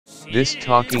This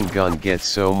talking gun gets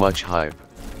so much hype.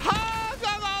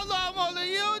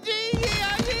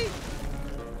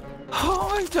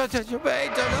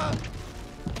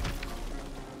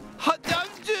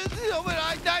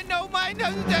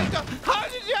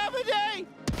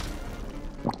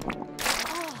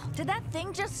 Did that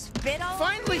thing just spit all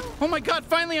Finally! Oh my god,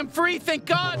 finally I'm free, thank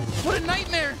god! What a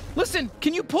nightmare! Listen,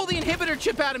 can you pull the inhibitor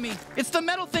chip out of me? It's the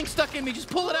metal thing stuck in me, just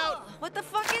pull it out! What the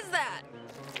fuck is that?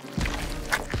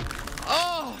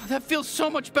 Oh, that feels so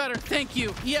much better, thank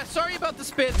you. Yeah, sorry about the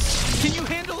spits. Can you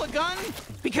handle a gun?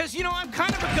 Because, you know, I'm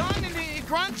kind of a gun and it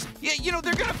grunts. Yeah, you know,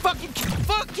 they're gonna fucking...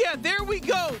 Fuck yeah, there we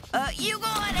go! You go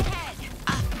on ahead.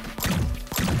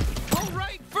 All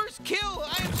right, first kill!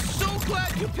 I am so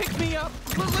glad you picked me up.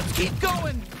 Let's keep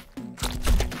going.